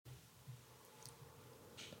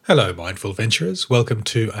Hello, Mindful Venturers. Welcome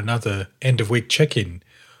to another end of week check-in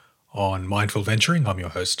on Mindful Venturing. I'm your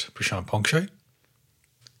host, Prashant Pongshe.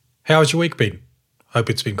 How's your week been? Hope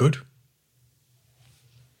it's been good.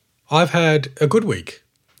 I've had a good week.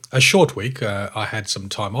 A short week. I had some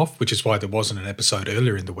time off, which is why there wasn't an episode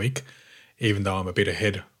earlier in the week, even though I'm a bit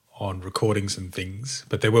ahead on recordings and things,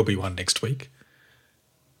 but there will be one next week.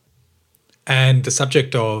 And the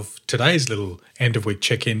subject of today's little end of week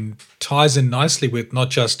check-in ties in nicely with not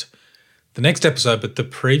just the next episode, but the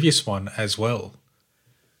previous one as well.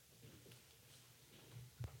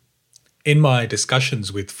 In my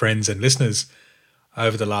discussions with friends and listeners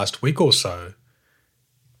over the last week or so,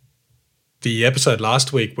 the episode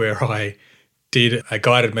last week where I did a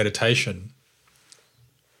guided meditation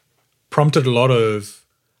prompted a lot of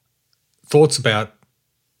thoughts about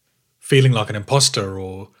feeling like an imposter,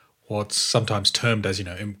 or what's sometimes termed as,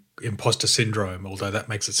 imposter syndrome, although that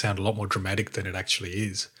makes it sound a lot more dramatic than it actually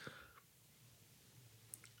is.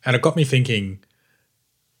 And it got me thinking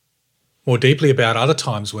more deeply about other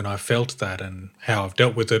times when I felt that and how I've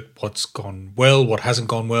dealt with it, what's gone well, what hasn't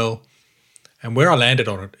gone well. And where I landed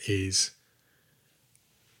on it is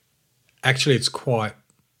actually it's quite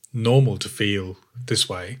normal to feel this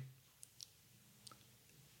way.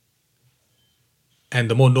 And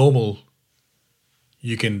the more normal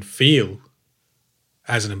you can feel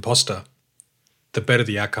as an imposter, the better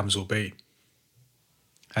the outcomes will be.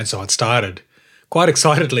 And so I'd started quite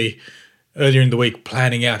excitedly earlier in the week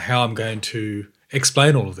planning out how I'm going to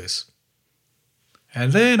explain all of this.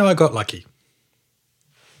 And then I got lucky.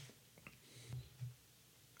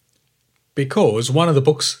 Because one of the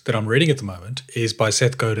books that I'm reading at the moment is by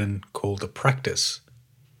Seth Godin called The Practice.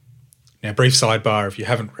 Now, brief sidebar, if you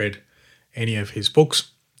haven't read any of his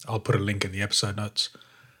books, I'll put a link in the episode notes.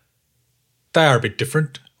 They are a bit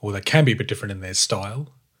different, or they can be a bit different in their style.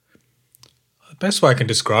 The best way I can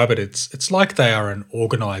describe it, it's like they are an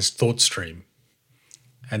organised thought stream.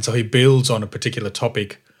 And so he builds on a particular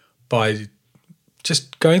topic by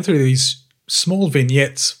just going through these small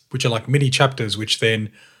vignettes, which are like mini chapters, which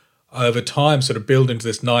then over time sort of build into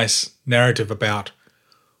this nice narrative about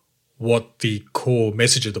what the core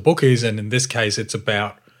message of the book is. And in this case, it's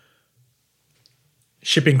about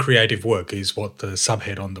shipping creative work is what the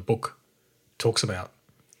subhead on the book talks about.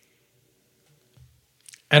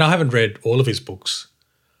 And I haven't read all of his books,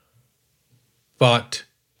 but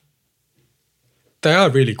they are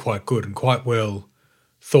really quite good and quite well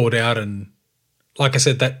thought out. And like I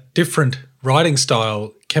said, that different writing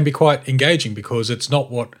style can be quite engaging because it's not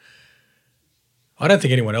what I don't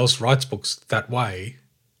think anyone else writes books that way.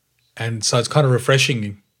 And so it's kind of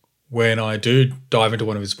refreshing when I do dive into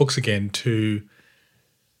one of his books again to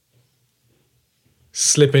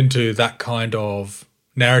slip into that kind of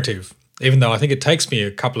narrative, even though I think it takes me a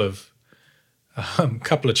couple of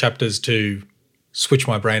chapters to switch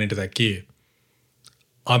my brain into that gear.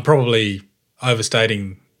 I'm probably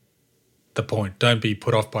overstating the point. Don't be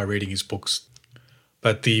put off by reading his books.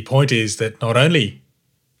 But the point is that not only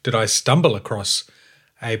did I stumble across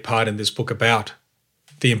a part in this book about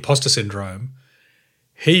the imposter syndrome,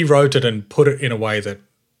 he wrote it and put it in a way that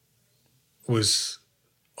was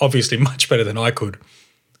obviously much better than I could.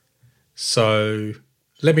 So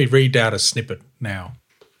let me read out a snippet now.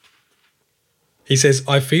 He says,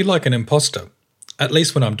 "I feel like an imposter, at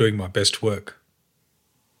least when I'm doing my best work.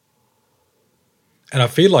 And I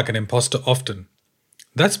feel like an imposter often.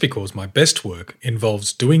 That's because my best work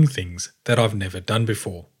involves doing things that I've never done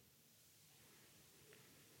before.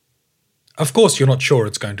 Of course, you're not sure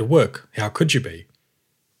it's going to work. How could you be?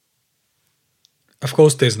 Of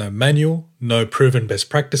course, there's no manual, no proven best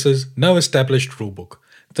practices, no established rulebook.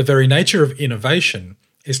 The very nature of innovation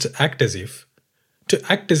is to act as if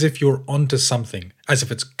you're onto something, as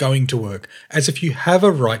if it's going to work, as if you have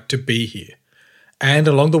a right to be here. And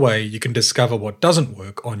along the way, you can discover what doesn't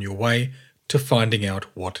work on your way to finding out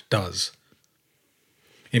what does.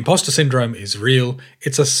 Imposter syndrome is real.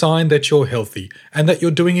 It's a sign that you're healthy and that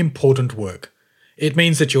you're doing important work. It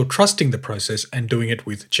means that you're trusting the process and doing it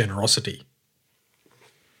with generosity."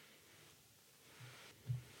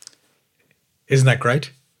 Isn't that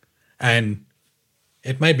great? And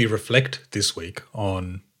it made me reflect this week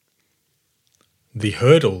on the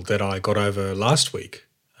hurdle that I got over last week.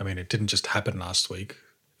 I mean, it didn't just happen last week.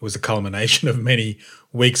 It was a culmination of many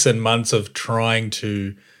weeks and months of trying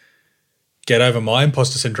to get over my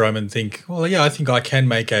imposter syndrome and think, well, yeah, I think I can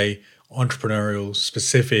make a entrepreneurial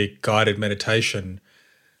specific guided meditation.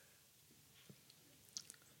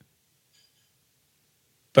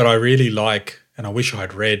 But I really like, and I wish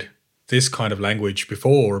I'd read this kind of language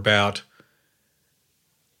before about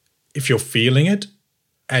if you're feeling it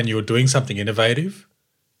and you're doing something innovative,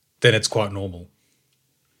 then it's quite normal.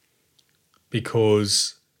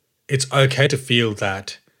 Because it's okay to feel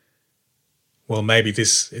that, well, maybe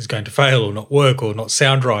this is going to fail or not work or not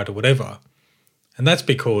sound right or whatever. And that's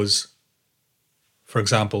because, for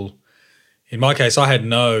example, in my case, I had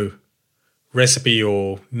no recipe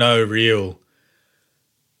or no real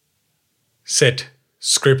set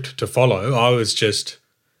script to follow. I was just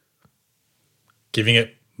giving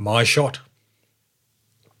it my shot.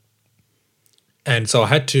 And so I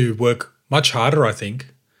had to work much harder, I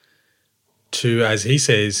think, to, as he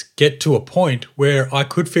says, get to a point where I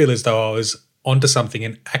could feel as though I was onto something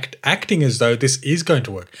and acting as though this is going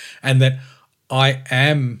to work and that I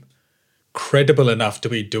am credible enough to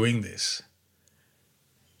be doing this.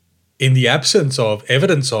 In the absence of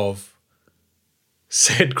evidence of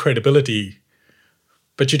said credibility,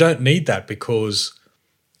 but you don't need that because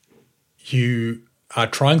you are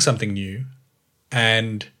trying something new.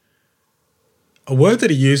 And a word that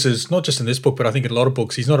he uses, not just in this book, but I think in a lot of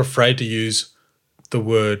books, he's not afraid to use the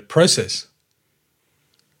word process.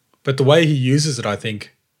 But the way he uses it, I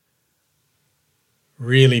think,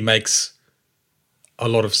 really makes a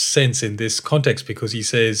lot of sense in this context because he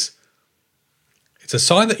says it's a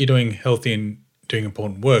sign that you're doing healthy and doing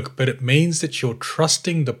important work, but it means that you're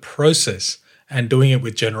trusting the process and doing it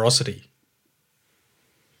with generosity.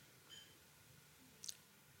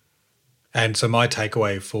 And so my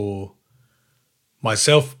takeaway for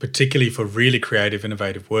myself, particularly for really creative,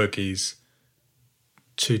 innovative work, is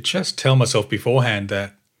to just tell myself beforehand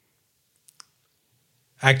that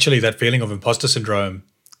actually that feeling of imposter syndrome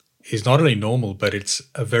is not only normal, but it's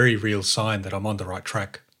a very real sign that I'm on the right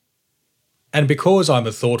track. And because I'm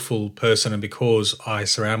a thoughtful person and because I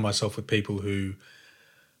surround myself with people who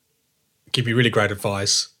give me really great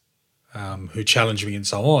advice, who challenge me and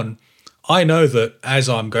so on, I know that as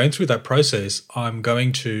I'm going through that process, I'm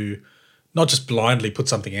going to not just blindly put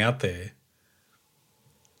something out there,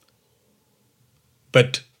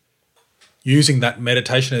 but using that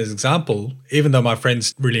meditation as an example, even though my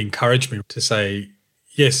friends really encouraged me to say,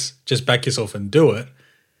 yes, just back yourself and do it,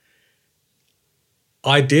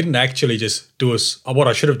 I didn't actually just do what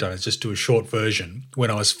I should have done is just do a short version when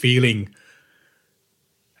I was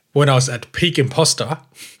at peak imposter.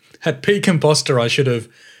 At peak imposter, I should have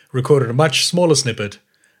recorded a much smaller snippet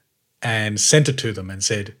and sent it to them and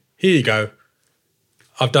said, here you go,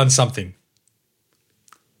 I've done something.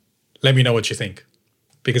 Let me know what you think.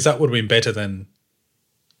 Because that would have been better than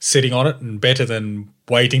sitting on it and better than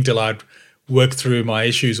waiting till I'd work through my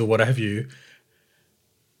issues or what have you.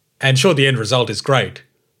 And sure, the end result is great,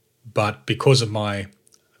 but because of my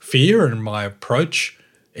fear and my approach,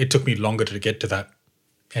 it took me longer to get to that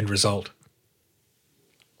end result.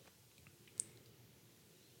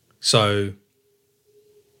 So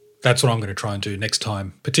that's what I'm going to try and do next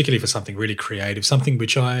time, particularly for something really creative, something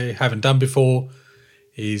which I haven't done before,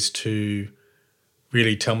 is to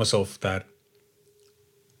really tell myself that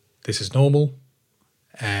this is normal.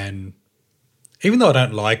 And even though I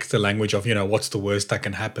don't like the language of, what's the worst that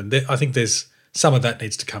can happen, I think there's some of that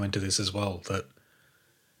needs to come into this as well. That,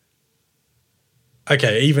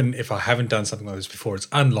 okay, even if I haven't done something like this before, it's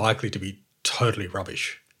unlikely to be totally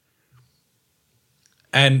rubbish.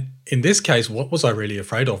 And in this case, what was I really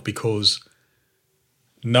afraid of? Because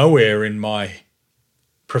nowhere in my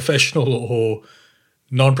professional or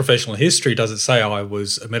non-professional history does it say I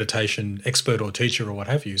was a meditation expert or teacher or what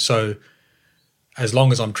have you. So as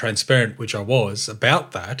long as I'm transparent, which I was,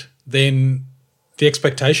 about that, then the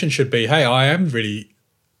expectation should be, hey, I am really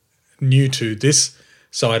new to this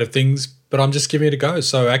side of things, but I'm just giving it a go.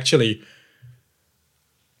 So actually,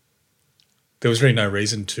 there was really no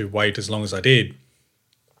reason to wait as long as I did.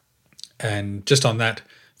 And just on that,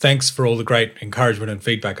 thanks for all the great encouragement and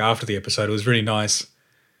feedback after the episode. It was really nice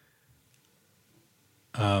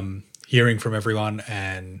hearing from everyone.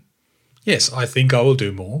 And yes, I think I will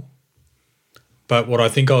do more. But what I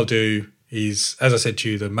think I'll do is, as I said to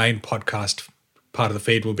you, the main podcast part of the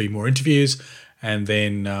feed will be more interviews. And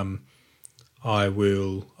then I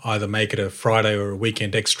will either make it a Friday or a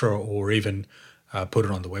weekend extra or even put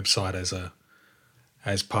it on the website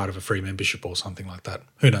as part of a free membership or something like that.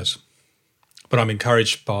 Who knows? But I'm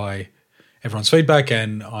encouraged by everyone's feedback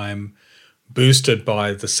and I'm boosted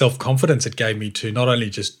by the self-confidence it gave me to not only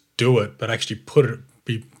just do it, but actually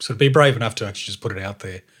be brave enough to actually just put it out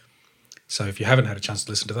there. So if you haven't had a chance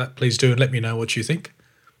to listen to that, please do and let me know what you think.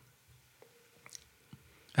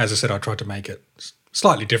 As I said, I tried to make it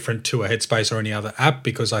slightly different to a Headspace or any other app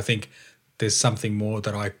because I think there's something more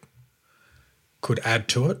that I could add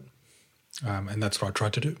to it. And that's what I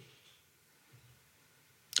tried to do.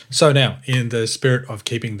 So now, in the spirit of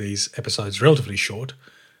keeping these episodes relatively short,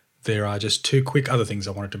 there are just two quick other things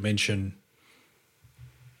I wanted to mention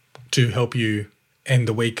to help you end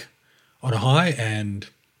the week on a high and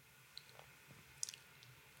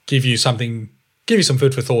give you some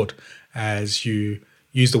food for thought as you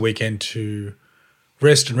use the weekend to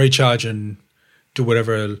rest and recharge and do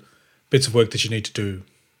whatever bits of work that you need to do.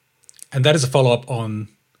 And that is a follow-up on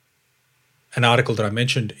an article that I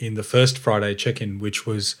mentioned in the first Friday check-in, which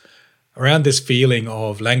was around this feeling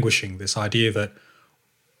of languishing, this idea that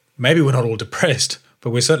maybe we're not all depressed, but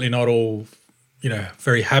we're certainly not all,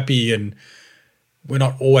 very happy, and we're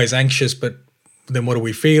not always anxious, but then what are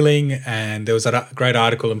we feeling? And there was that great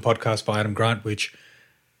article and podcast by Adam Grant, which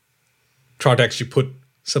tried to actually put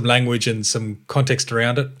some language and some context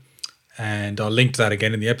around it. And I'll link to that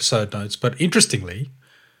again in the episode notes. But interestingly,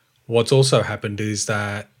 what's also happened is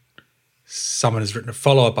that someone has written a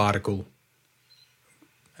follow-up article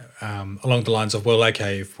along the lines of, well,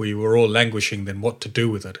 okay, if we were all languishing, then what to do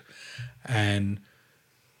with it? And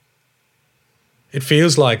it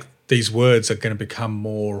feels like these words are going to become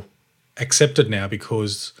more accepted now,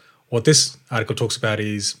 because what this article talks about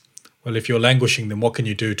is, well, if you're languishing, then what can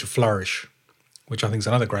you do to flourish? Which I think is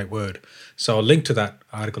another great word. So I'll link to that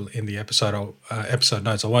article in the episode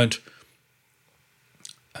notes. I won't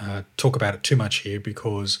talk about it too much here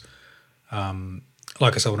because,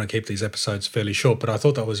 like I said, I want to keep these episodes fairly short, but I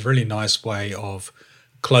thought that was a really nice way of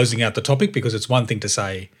closing out the topic, because it's one thing to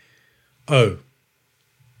say, oh,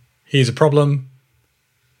 here's a problem,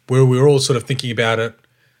 where we're all sort of thinking about it.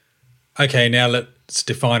 Okay, now let's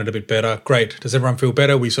define it a bit better. Great. Does everyone feel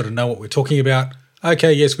better? We sort of know what we're talking about.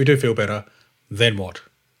 Okay, yes, we do feel better. Then what?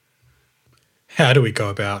 How do we go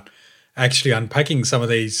about actually unpacking some of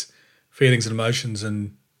these feelings and emotions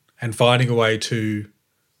and finding a way to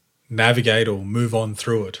navigate or move on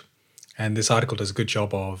through it? And this article does a good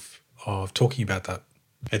job of talking about that.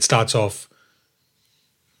 It starts off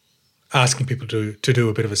asking people to do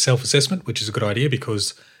a bit of a self-assessment, which is a good idea,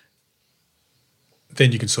 because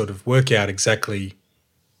then you can sort of work out exactly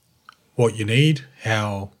what you need,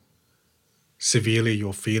 how severely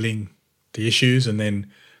you're feeling the issues, and then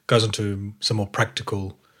goes into some more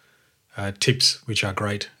practical tips, which are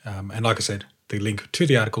great. And like I said, the link to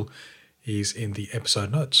the article is in the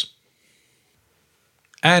episode notes.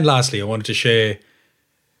 And lastly, I wanted to share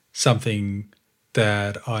something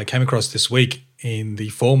that I came across this week in the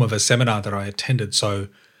form of a seminar that I attended. So,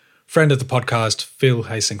 friend of the podcast, Phil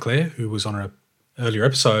Hay Sinclair, who was on an earlier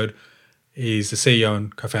episode, is the CEO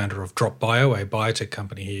and co-founder of DropBio, a biotech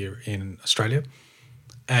company here in Australia.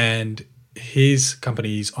 And his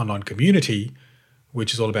company's online community,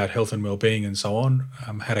 which is all about health and well-being and so on,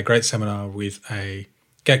 had a great seminar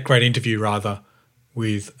great interview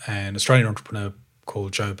with an Australian entrepreneur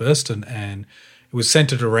called Joe Burston, and it was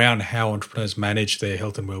centered around how entrepreneurs manage their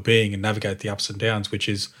health and well-being and navigate the ups and downs, which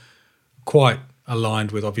is quite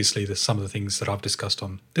aligned with obviously some of the things that I've discussed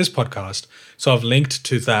on this podcast. So I've linked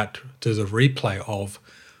to the replay of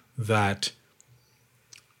that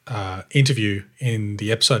interview in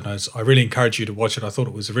the episode notes. I really encourage you to watch it. I thought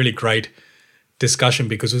it was a really great discussion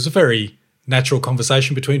because it was a very natural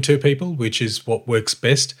conversation between two people, which is what works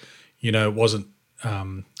best. It wasn't,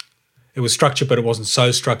 it was structured, but it wasn't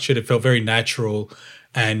so structured. It felt very natural.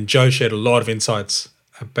 And Joe shared a lot of insights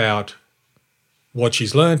about what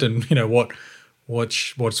she's learned and,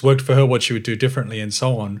 what's worked for her, what she would do differently, and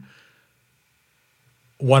so on.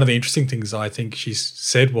 One of the interesting things I think she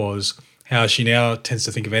said was how she now tends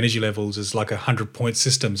to think of energy levels as like a 100-point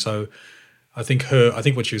system. So I think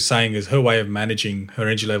what she was saying is her way of managing her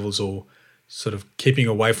energy levels, or sort of keeping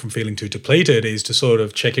away from feeling too depleted, is to sort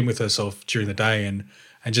of check in with herself during the day and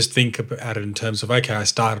just think about it in terms of, okay, I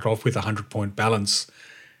started off with a 100-point balance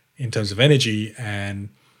in terms of energy, and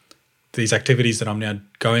these activities that I'm now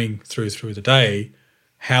going through the day,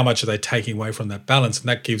 how much are they taking away from that balance? And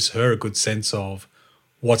that gives her a good sense of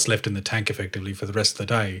what's left in the tank effectively for the rest of the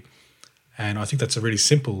day. And I think that's a really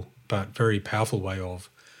simple but very powerful way of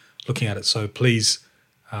looking at it. So please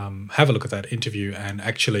have a look at that interview, and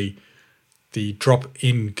actually the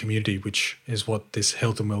drop-in community, which is what this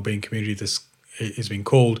health and wellbeing community this is being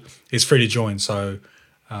called, is free to join. So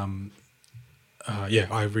I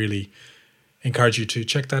really encourage you to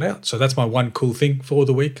check that out. So that's my one cool thing for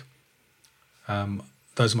the week.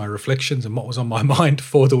 Those are my reflections and what was on my mind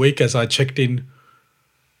for the week as I checked in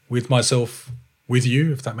with myself, with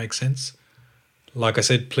you, if that makes sense. Like I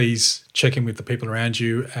said, please check in with the people around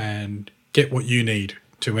you and get what you need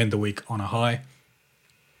to end the week on a high.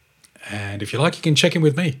 And if you like, you can check in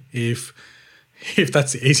with me if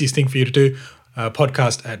that's the easiest thing for you to do.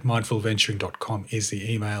 podcast@mindfulventuring.com is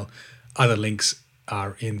the email. Other links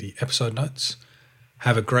are in the episode notes.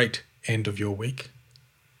 Have a great end of your week.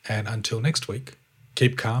 And until next week,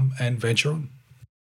 keep calm and venture on.